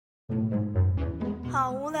好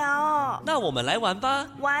无聊哦。那我们来玩吧。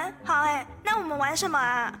玩？好哎，那我们玩什么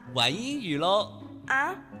啊？玩英语咯。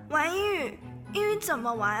啊？玩英语？英语怎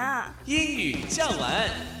么玩啊？英语酱玩，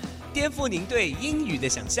颠覆您对英语的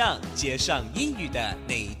想象，接上英语的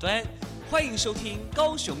那一端。欢迎收听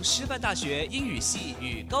高雄师范大学英语系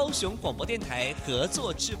与高雄广播电台合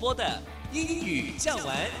作直播的英语酱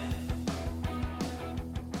玩。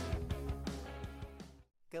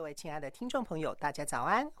各位亲爱的听众朋友，大家早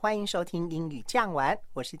安，欢迎收听英语酱玩，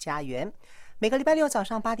我是嘉媛。每个礼拜六早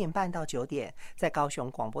上8点半到9点，在高雄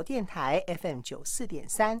广播电台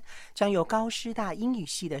FM94.3，将由高师大英语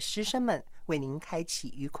系的师生们为您开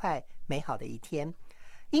启愉快美好的一天。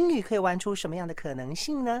英语可以玩出什么样的可能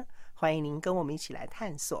性呢？欢迎您跟我们一起来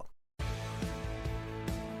探索。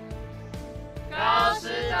高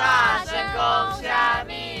师大深攻虾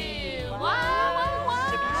米，哇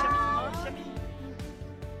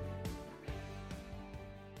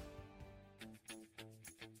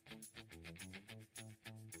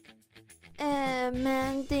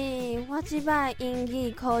！Mandy， 我这摆英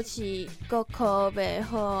语考试阁考袂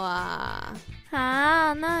好啊！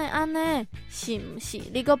哪会安尼？是毋是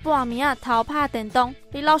你阁半暝啊偷拍电动？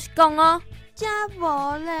你老实讲哦。才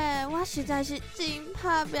无咧，我实在是真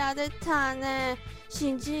拍拼在读呢，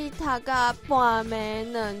甚至读到半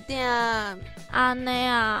暝2点。安尼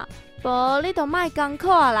啊，无你就莫艰苦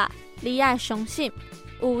啦，你爱相信，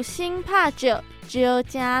有心拍照就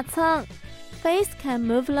真床。Face can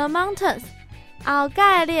move the mountains。后届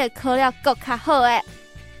你会考了更较好诶！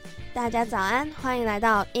大家早安，欢迎来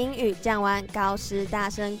到英语酱玩高师大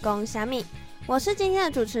声攻虾米，我是今天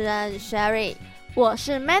的主持人 Sherry， 我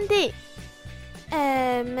是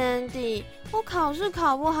Mandy。Mandy， 我考试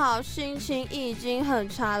考不好，心情已经很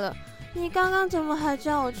差了。你刚刚怎么还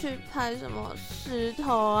叫我去拍什么石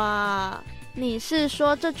头啊？你是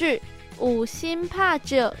说这句有心拍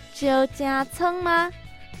照就真床吗？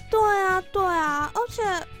对啊，而且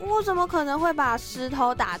我怎么可能会把石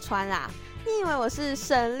头打穿啦？你以为我是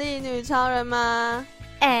神力女超人吗？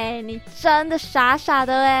你真的傻傻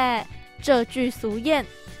的耶！这句俗谚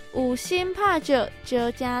“有心拍照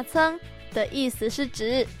就真床”的意思是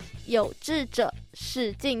指有志者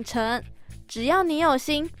事竟成，只要你有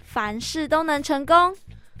心，凡事都能成功。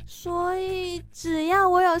所以只要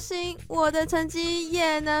我有心，我的成绩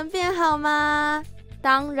也能变好吗？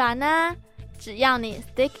当然啦！只要你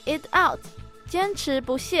stick it out， 坚持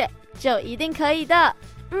不懈，就一定可以的。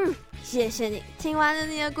谢谢你。听完了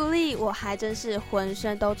你的鼓励，我还真是浑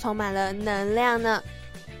身都充满了能量呢。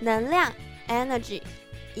能量 energy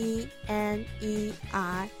E-N-E-R-G-Y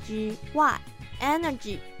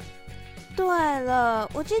energy。对了，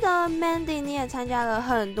我记得 Mandy 你也参加了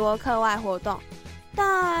很多课外活动，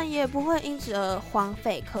但也不会因此而荒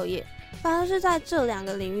废课业，反而是在这2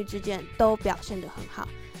个领域之间都表现得很好。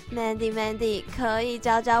Mandy， 可以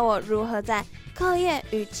教教我如何在课业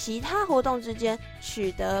与其他活动之间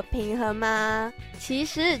取得平衡吗？其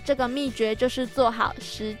实这个秘诀就是做好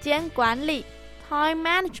时间管理 ，time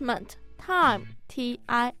management， time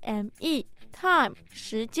T-I-M-E time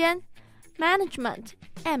时间 management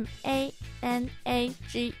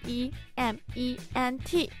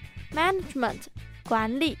M-A-N-A-G-E-M-E-N-T management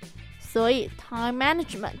管理，所以 time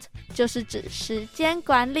management 就是指时间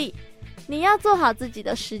管理。你要做好自己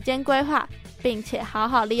的时间规划，并且好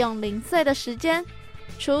好利用零碎的时间。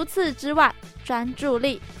除此之外，专注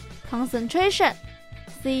力 concentration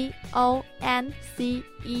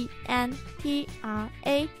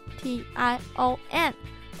C-O-N-C-E-N-T-R-A-T-I-O-N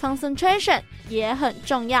concentration 也很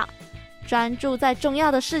重要。专注在重要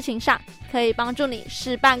的事情上，可以帮助你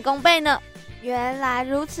事半功倍呢。原来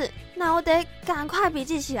如此，那我得赶快笔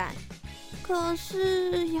记起来。可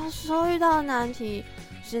是有时候遇到难题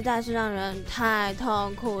实在是让人太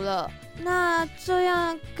痛苦了，那这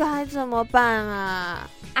样该怎么办啊？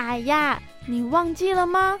哎呀，你忘记了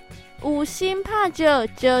吗？有心拍照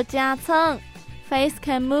就真床 ，Face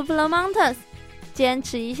can move the mountains。坚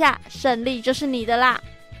持一下，胜利就是你的啦。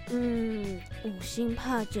有心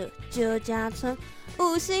拍照就真床，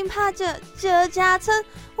有心拍照就真床，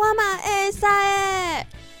我嘛会使耶！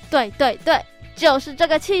对，就是这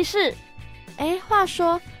个气势。话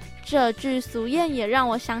说。这句俗谚也让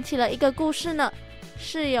我想起了一个故事呢，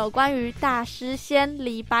是有关于大诗仙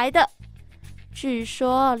李白的。据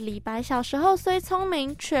说李白小时候虽聪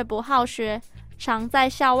明，却不好学，常在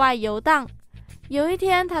校外游荡。有一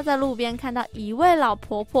天，他在路边看到一位老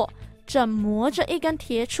婆婆正磨着一根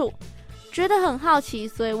铁杵，觉得很好奇，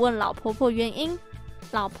所以问老婆婆原因。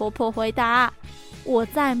老婆婆回答：“我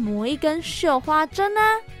在磨一根绣花针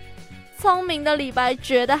啊。”聪明的李白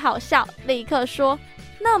觉得好笑，立刻说：“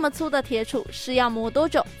那么粗的铁杵是要磨多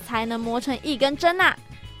久才能磨成一根针啊？”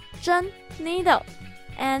针 needle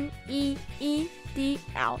N-E-E-D-L-E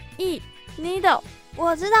needle。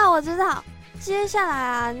 我知道。接下来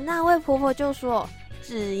啊，那位婆婆就说，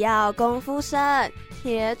只要功夫深，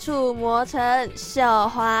铁杵磨成绣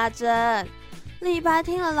花针。李白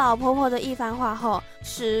听了老婆婆的一番话后，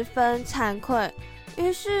十分惭愧，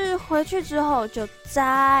于是回去之后就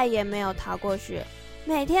再也没有逃过学，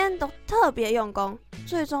每天都特别用功，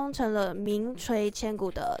最终成了名垂千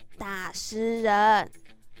古的大诗人。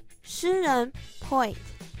诗人 poet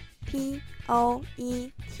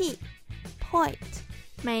P-O-E-T poet。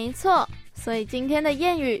 没错，所以今天的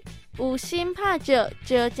谚语五星怕酒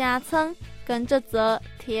就加噌跟这则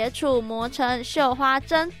铁杵磨成绣花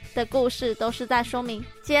针的故事都是在说明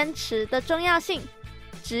坚持的重要性，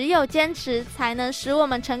只有坚持才能使我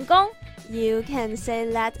们成功。 You can say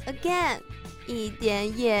that again， 一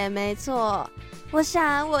点也没错。我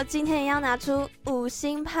想我今天也要拿出五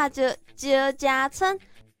星怕酒就加噌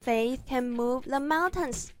Faith can move the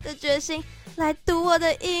mountains 的决心来读我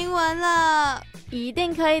的英文了。一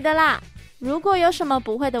定可以的啦！如果有什么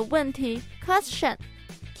不会的问题 question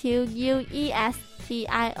Q-U-E-S-T-I-O-N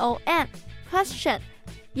question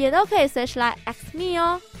也都可以随时来 ask me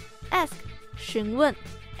哦。 ask 询问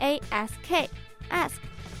A-S-K ask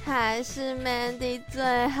还是 Mandy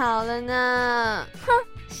最好了呢。哼，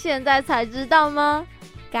现在才知道吗？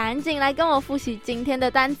赶紧来跟我复习今天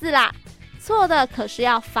的单字啦，错的可是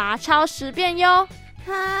要罚抄10遍哟。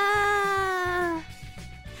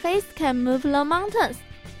Faith can move the mountains，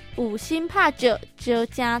 五星怕酒就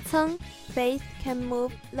加噌。 Faith can move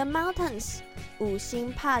the mountains， 五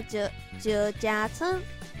星怕酒就加噌。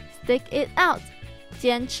 Stick it out，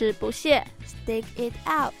 坚持不懈。 Stick it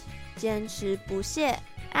out， 坚持不懈。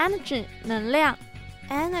 Energy 能量。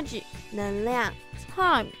 Energy 能量。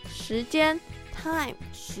 Time 时间。 Time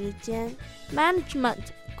时间。 Management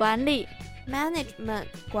管理。 Management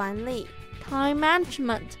管理。 Time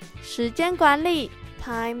management 时间管理。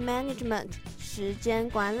 Time management 时间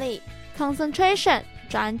管理。 Concentration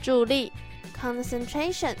专注力。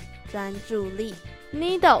 Concentration 专注力。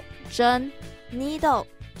 Needle 针。 Needle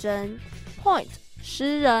针。 Point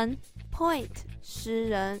诗人。 Point 诗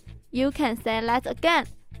人。 You can say that again，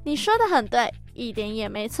 你说的很对，一点也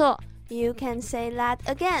没错。 You can say that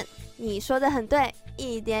again， 你说的很对，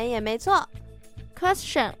一点也没错。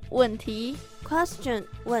 Question 问题。 Question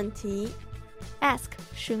问题。 Ask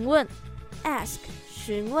询问。 Ask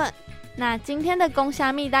询问。那今天的公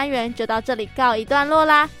虾米单元就到这里告一段落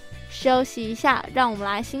啦，休息一下，让我们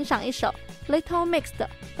来欣赏一首 Little Mix 的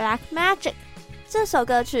Black Magic。 这首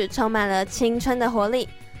歌曲充满了青春的活力，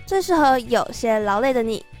最适合有些劳累的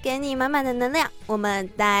你，给你满满的能量。我们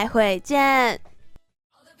待会见。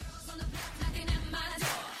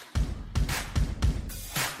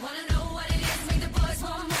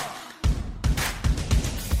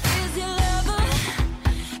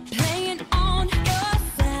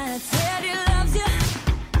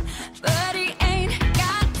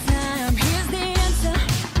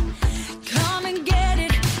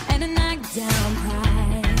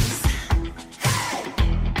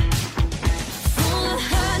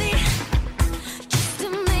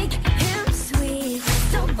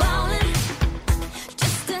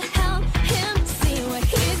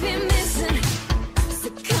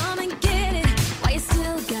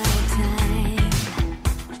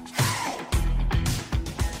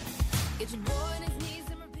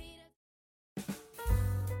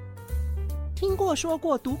听过、说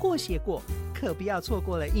过、读过、写过，可不要错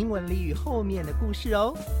过了英文俚语后面的故事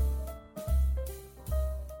哦。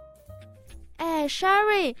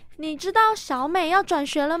Sherry， 你知道小美要转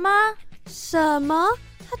学了吗？什么？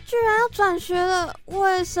她居然要转学了？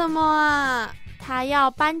为什么啊？她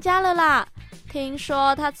要搬家了啦！听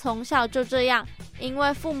说她从小就这样，因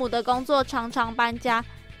为父母的工作常常搬家，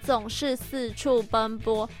总是四处奔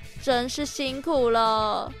波，真是辛苦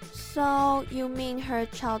了。So you mean her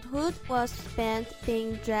childhood was spent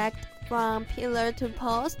being dragged from pillar to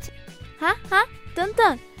post？ 等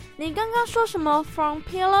等，你刚刚说什么 from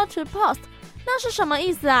pillar to post？ 那是什么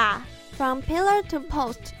意思啊？ From pillar to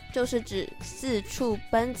post 就是指四处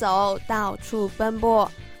奔走，到处奔波。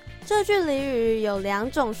这句俚语有2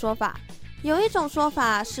种说法，有一种说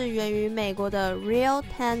法是源于美国的 real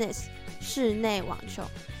tennis 室内网球，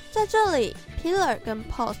在这里 pillar 跟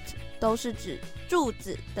post 都是指柱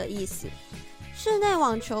子的意思。室内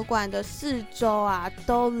网球馆的四周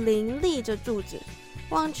都林立着柱子，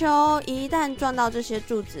网球一旦撞到这些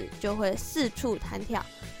柱子，就会四处弹跳，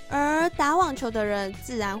而打网球的人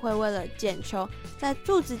自然会为了捡球，在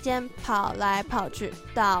柱子间跑来跑去，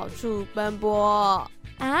到处奔波。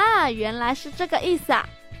原来是这个意思啊！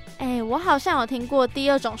我好像有听过第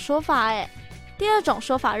2种说法。第二种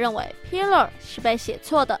说法认为 pillar 是被写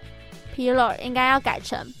错的， pillar 应该要改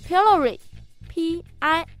成 pillory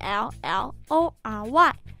P-I-L-L-O-R-Y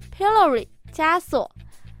pillory 枷锁。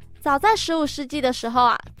早在15世纪的时候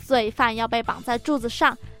啊，罪犯要被绑在柱子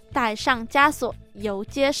上，带上枷锁，游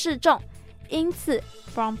街示众，因此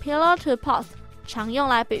from pillar to post 常用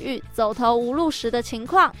来比喻走投无路时的情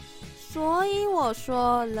况。所以我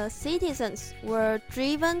说 The citizens were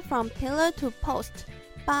driven from pillar to post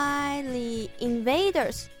by the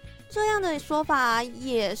invaders， 这样的说法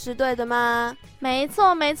也是对的吗？没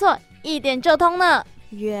错没错，一点就通呢。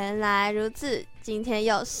原来如此，今天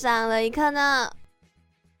又上了一课呢。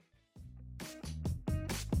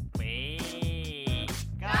喂，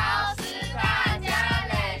高师大家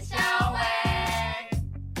冷笑话。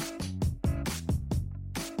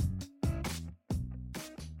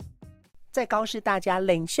在高师大家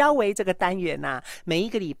冷消维这个单元啊，每一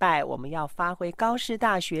个礼拜我们要发挥高师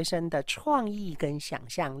大学生的创意跟想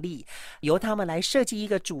象力，由他们来设计一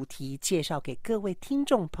个主题，介绍给各位听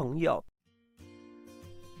众朋友。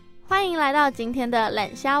欢迎来到今天的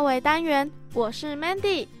冷消维单元，我是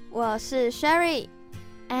Mandy， 我是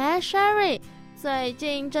Sherry。Sherry， 最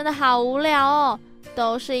近真的好无聊哦，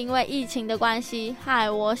都是因为疫情的关系，害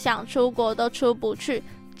我想出国都出不去，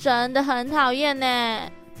真的很讨厌呢。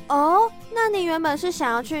哦，那你原本是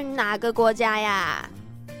想要去哪个国家呀？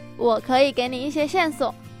我可以给你一些线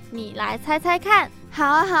索，你来猜猜看。好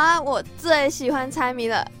啊好啊，我最喜欢猜谜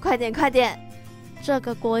了，快点快点。这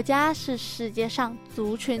个国家是世界上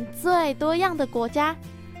族群最多样的国家，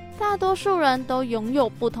大多数人都拥有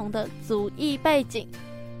不同的族裔背景，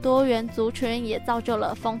多元族群也造就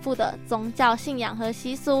了丰富的宗教信仰和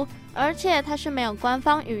习俗，而且它是没有官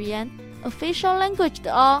方语言 official language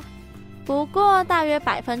的哦。不过大约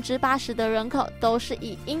80%的人口都是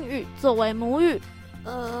以英语作为母语。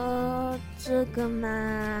这个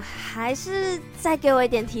嘛，还是再给我一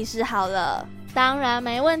点提示好了。当然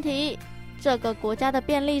没问题。这个国家的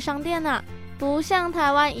便利商店啊，不像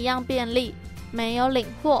台湾一样便利，没有领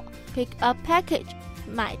货 pick up package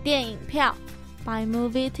买电影票 buy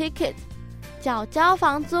movie ticket 缴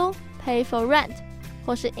房租 pay for rent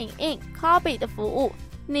或是影印 copy 的服务。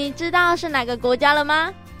你知道是哪个国家了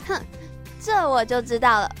吗？哼，这我就知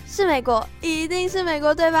道了，是美国，一定是美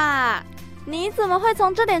国对吧？你怎么会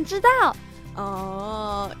从这点知道？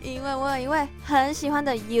哦，因为我有一位很喜欢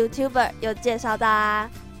的 YouTuber 有介绍的啊。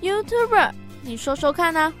YouTuber， 你说说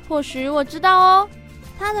看啊，或许我知道哦。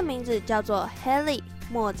他的名字叫做 Haley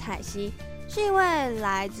莫彩曦，是一位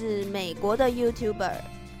来自美国的 YouTuber。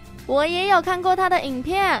我也有看过他的影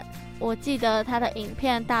片，我记得他的影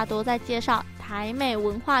片大多在介绍台美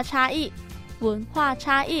文化差异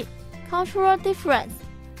cultural difference，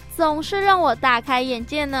 总是让我大开眼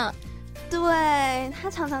界呢。对，他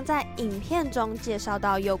常常在影片中介绍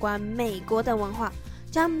到有关美国的文化，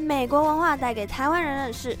将美国文化带给台湾人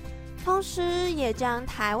认识，同时也将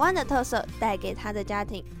台湾的特色带给他的家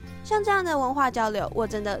庭。像这样的文化交流，我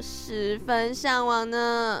真的十分向往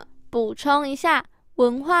呢。补充一下，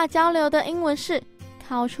文化交流的英文是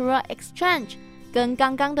cultural exchange， 跟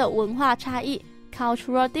刚刚的文化差异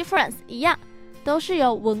cultural difference 一样，都是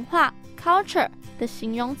由文化 culture 的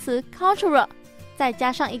形容词 cultural 再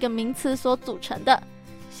加上一个名词所组成的。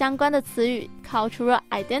相关的词语 cultural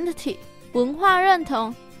identity 文化认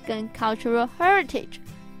同跟 cultural heritage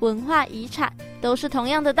文化遗产都是同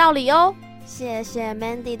样的道理哦。谢谢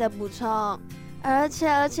Mandy 的补充。而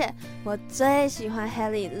且我最喜欢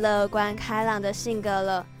Haley 乐观开朗的性格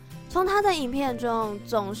了，从他的影片中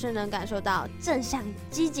总是能感受到正向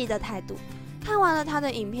积极的态度，看完了他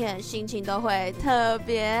的影片心情都会特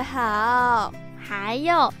别好。还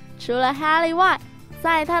有除了 Haley 外，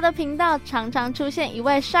在他的频道常常出现一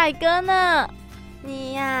位帅哥呢。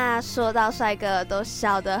你呀，说到帅哥都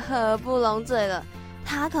笑得合不拢嘴了，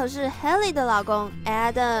他可是 Haley 的老公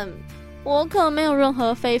Adam。 我可没有任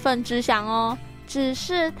何非分之想哦，只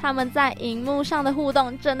是他们在荧幕上的互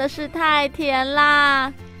动真的是太甜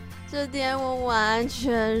啦，这点我完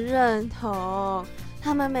全认同，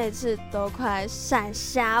他们每次都快闪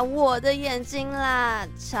瞎我的眼睛啦，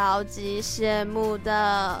超级羡慕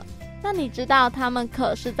的。那你知道他们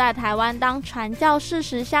可是在台湾当传教士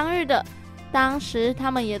时相遇的，当时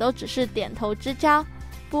他们也都只是点头之交，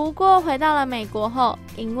不过回到了美国后，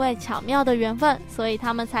因为巧妙的缘分，所以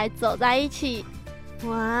他们才走在一起。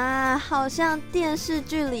哇，好像电视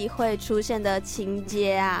剧里会出现的情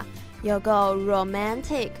节啊，有够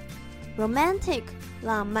romantic，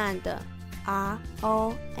 浪漫的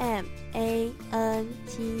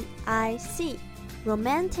romantic，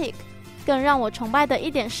 romantic。 更让我崇拜的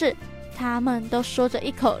一点是，他们都说着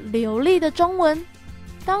一口流利的中文。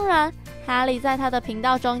当然哈利在他的频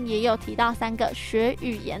道中也有提到3个学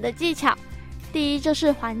语言的技巧。第一就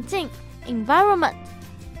是环境 environment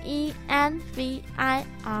environment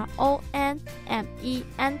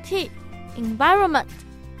environment。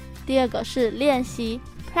第二个是练习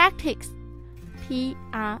practice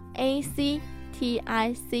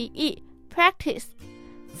practice。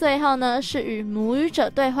最后呢是与母语者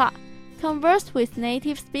对话 converse with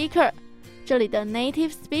native speaker。这里的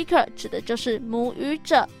native speaker 指的就是母语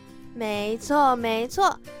者。没错没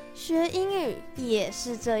错，学英语也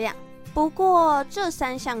是这样。不过这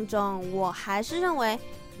3项中，我还是认为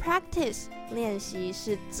practice 练习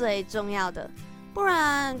是最重要的。不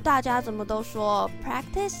然大家怎么都说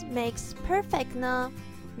practice makes perfect 呢？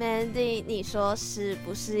 Mandy 你说是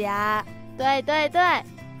不是呀？对对对，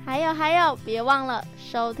还有别忘了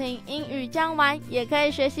收听英语酱玩也可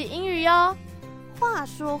以学习英语哟。话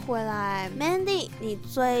说回来 Mandy 你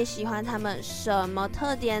最喜欢他们什么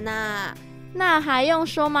特点啊？那还用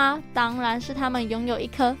说吗？当然是他们拥有一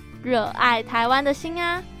颗热爱台湾的心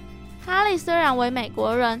啊。哈利虽然为美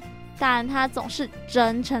国人，但他总是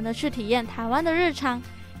真诚的去体验台湾的日常，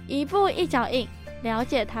一步一脚印了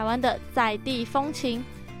解台湾的在地风情，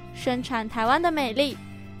宣传台湾的美丽。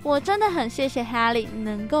我真的很谢谢哈利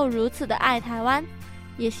能够如此的爱台湾，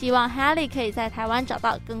也希望哈利可以在台湾找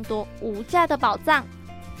到更多无价的宝藏。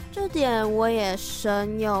这点我也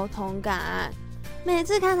深有同感，每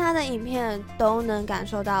次看他的影片都能感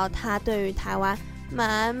受到他对于台湾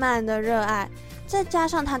满满的热爱，再加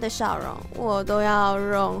上他的笑容，我都要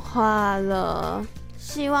融化了。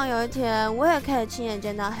希望有一天我也可以亲眼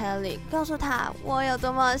见到 Haley， 告诉他我有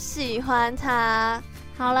多么喜欢他。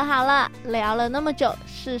好了，聊了那么久，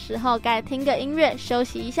是时候该听个音乐休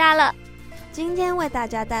息一下了。今天为大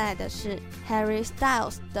家带来的是 Harry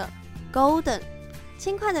Styles 的 Golden，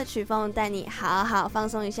 轻快的曲风带你好好放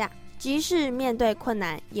松一下，即使面对困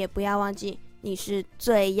难也不要忘记你是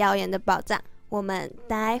最耀眼的宝藏。我们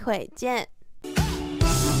待会见。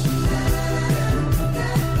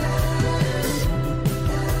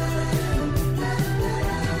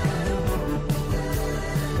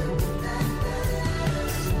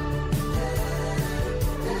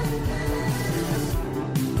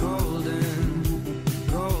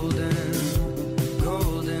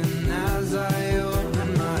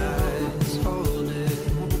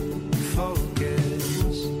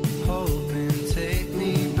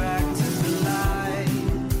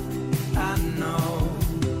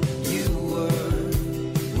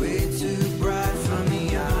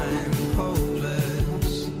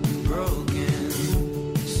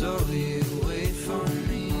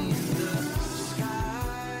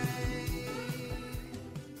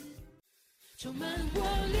充满活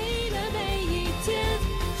力的每一天，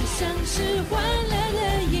就像是欢乐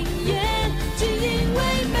的音乐，只因为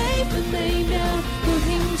每分每秒都听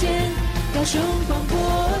见高雄广播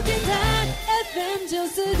电台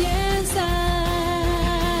FM94.3。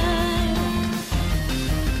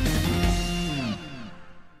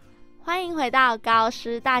欢迎回到高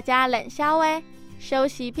师大家冷笑威，休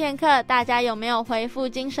息片刻，大家有没有恢复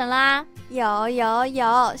精神啦？有，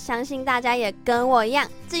相信大家也跟我一样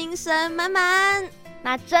精神满满。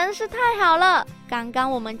那真是太好了。刚刚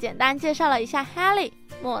我们简单介绍了一下 Haley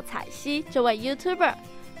莫彩曦这位 YouTuber，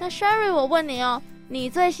 那 Sherry 我问你哦，你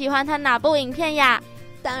最喜欢他哪部影片呀？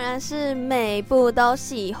当然是每部都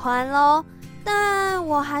喜欢咯，但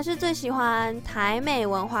我还是最喜欢台美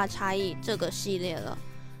文化差异这个系列了。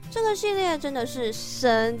这个系列真的是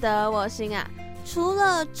深得我心啊，除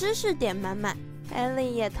了知识点满满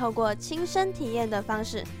，Haley 也透过亲身体验的方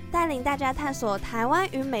式，带领大家探索台湾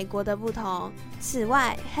与美国的不同。此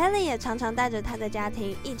外 Haley 也常常带着他的家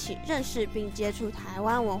庭一起认识并接触台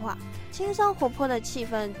湾文化，轻松活泼的气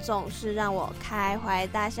氛总是让我开怀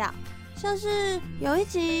大笑。像是有一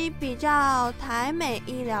集比较台美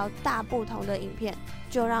医疗大不同的影片，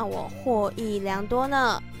就让我获益良多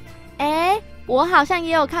呢。我好像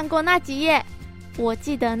也有看过那集耶。我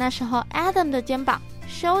记得那时候 Adam 的肩膀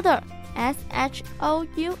shoulder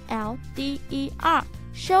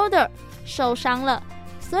shoulder 受伤了，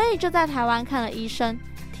所以就在台湾看了医生，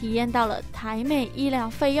体验到了台美医疗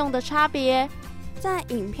费用的差别。在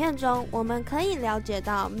影片中我们可以了解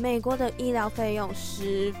到美国的医疗费用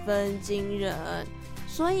十分惊人，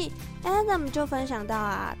所以 Adam 就分享到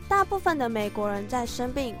大部分的美国人在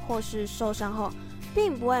生病或是受伤后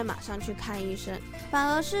并不会马上去看医生，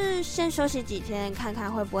反而是先休息几天，看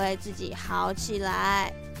看会不会自己好起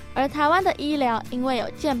来。而台湾的医疗因为有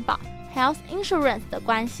健保 Health Insurance 的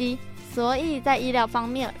关系，所以在医疗方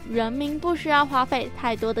面人民不需要花费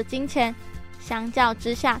太多的金钱。相较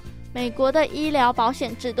之下，美国的医疗保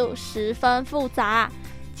险制度十分复杂，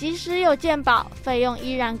即使有健保，费用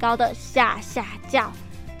依然高的吓叫。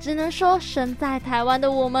只能说身在台湾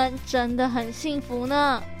的我们真的很幸福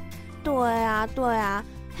呢。对啊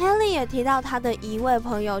Haley 也提到他的一位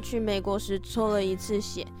朋友去美国时抽了一次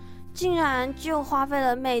血，竟然就花费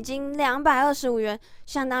了美金225元，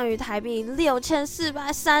相当于台币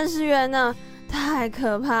6430元呢，太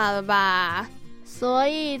可怕了吧。所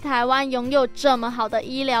以台湾拥有这么好的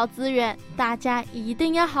医疗资源，大家一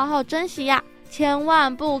定要好好珍惜呀，千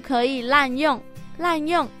万不可以滥用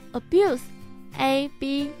abuse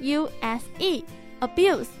abuse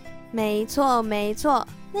abuse。 没错，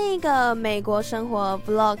那个美国生活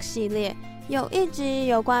vlog 系列有一集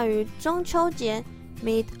有关于中秋节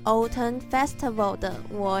Mid-Autumn Festival 的，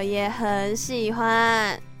我也很喜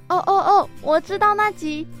欢。我知道那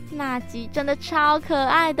集真的超可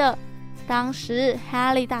爱的。当时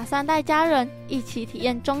Haley 打算带家人一起体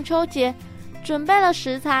验中秋节，准备了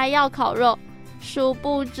食材要烤肉，殊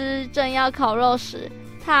不知正要烤肉时，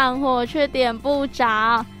炭火却点不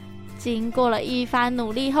着。经过了一番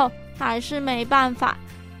努力后，还是没办法，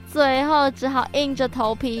最后只好硬着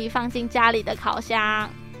头皮放进家里的烤箱。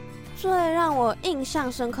最让我印象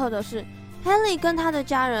深刻的是 Haley 跟他的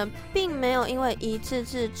家人并没有因为一次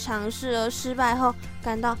次尝试而失败后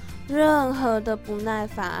感到任何的不耐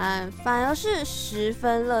烦，反而是十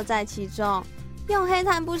分乐在其中。用黑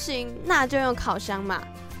炭不行，那就用烤箱嘛。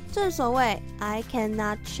正所谓 I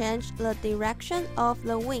cannot change the direction of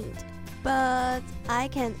the wind, but I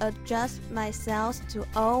can adjust myself to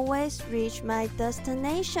always reach my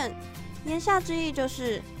destination。 言下之意就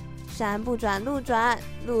是山不转路转，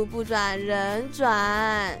路不转人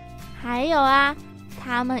转。还有啊，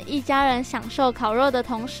他们一家人享受烤肉的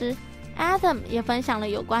同时， Adam 也分享了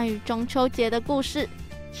有关于中秋节的故事。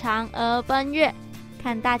嫦娥奔月，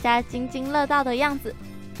看大家津津乐道的样子，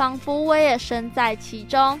仿佛我也身在其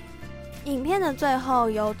中。影片的最后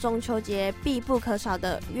由中秋节必不可少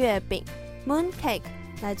的月饼 Mooncake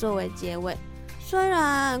来作为结尾。虽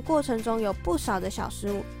然过程中有不少的小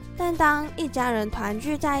失误，但当一家人团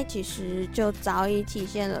聚在一起时，就早已体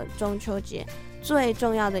现了中秋节最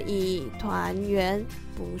重要的意义——团圆，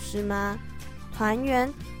不是吗？团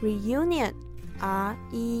圆 Reunion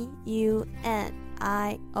R-E-U-N-I-O-N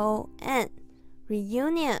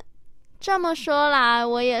Reunion。 这么说来，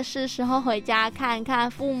我也是时候回家看看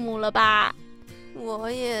父母了吧。我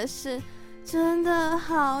也是，真的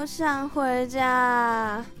好想回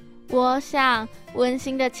家。我想温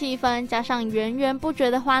馨的气氛加上源源不绝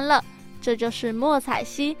的欢乐，这就是莫彩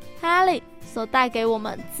曦 Haley 所带给我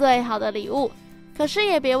们最好的礼物。可是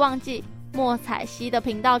也别忘记，莫彩曦的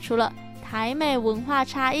频道除了台美文化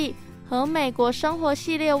差异和美国生活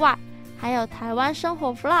系列外，还有台湾生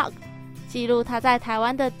活 vlog， 记录他在台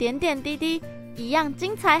湾的点点滴滴，一样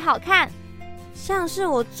精彩好看。像是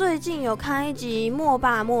我最近有看一集莫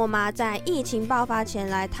爸莫妈在疫情爆发前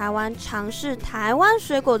来台湾尝试台湾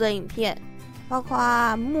水果的影片，包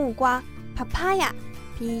括木瓜 Papaya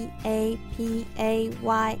P-A-P-A-Y-A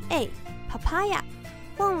Papaya，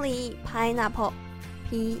 凤梨 Pineapple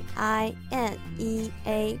P-I-N-E-A-P-P-L-E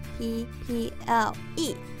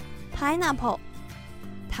Pineapple，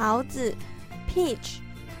 桃子 Peach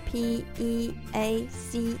P-E-A-C-H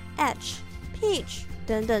Peach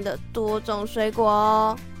等等的多种水果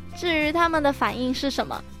哦。至于他们的反应是什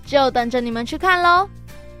么，就等着你们去看咯。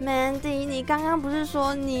 Mandy， 你刚刚不是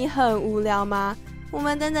说你很无聊吗？我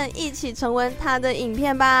们等等一起重温他的影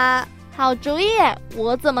片吧。好主意耶，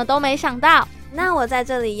我怎么都没想到。那我在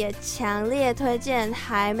这里也强烈推荐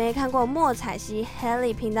还没看过莫彩曦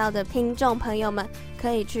Haley 频道的听众朋友们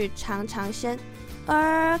可以去尝尝鲜，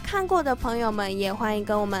而看过的朋友们也欢迎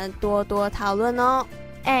跟我们多多讨论哦。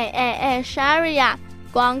Sherry 呀，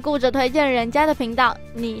光顾着推荐人家的频道，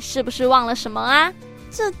你是不是忘了什么啊？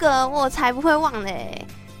这个我才不会忘嘞！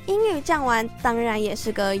英语酱玩当然也是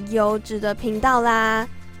个优质的频道啦。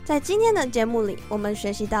在今天的节目里，我们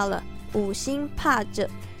学习到了五星怕者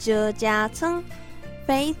遮加层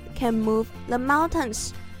Faith can move the mountains，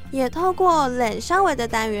 也透过冷稍微的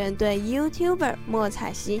单元对 YouTuber 莫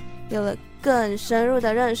彩曦有了更深入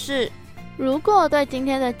的认识。如果对今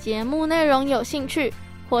天的节目内容有兴趣，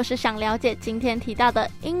或是想了解今天提到的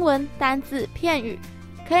英文单字片语，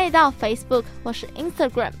可以到 Facebook 或是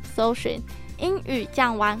Instagram 搜寻英语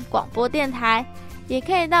酱玩广播电台，也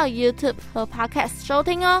可以到 YouTube 和 Podcast 收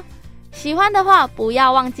听哦。喜欢的话不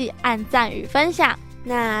要忘记按赞与分享。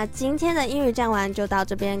那今天的英语酱玩就到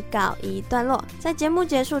这边告一段落，在节目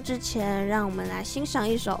结束之前，让我们来欣赏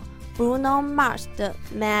一首 Bruno Mars 的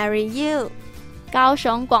Marry You。 高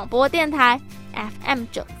雄广播电台 FM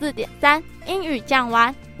 94.3 英语酱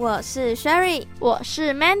玩，我是 Sherry， 我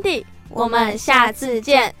是 Mandy， 我们下次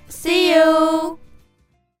见 See you。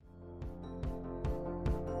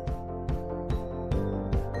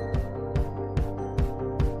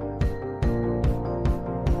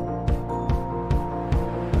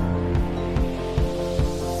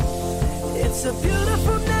It's a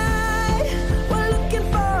beautiful night. We're looking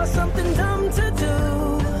for something dumb to do.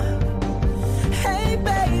 Hey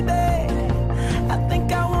baby, I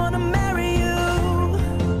think I wanna marry you.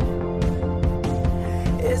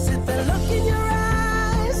 Is it the look in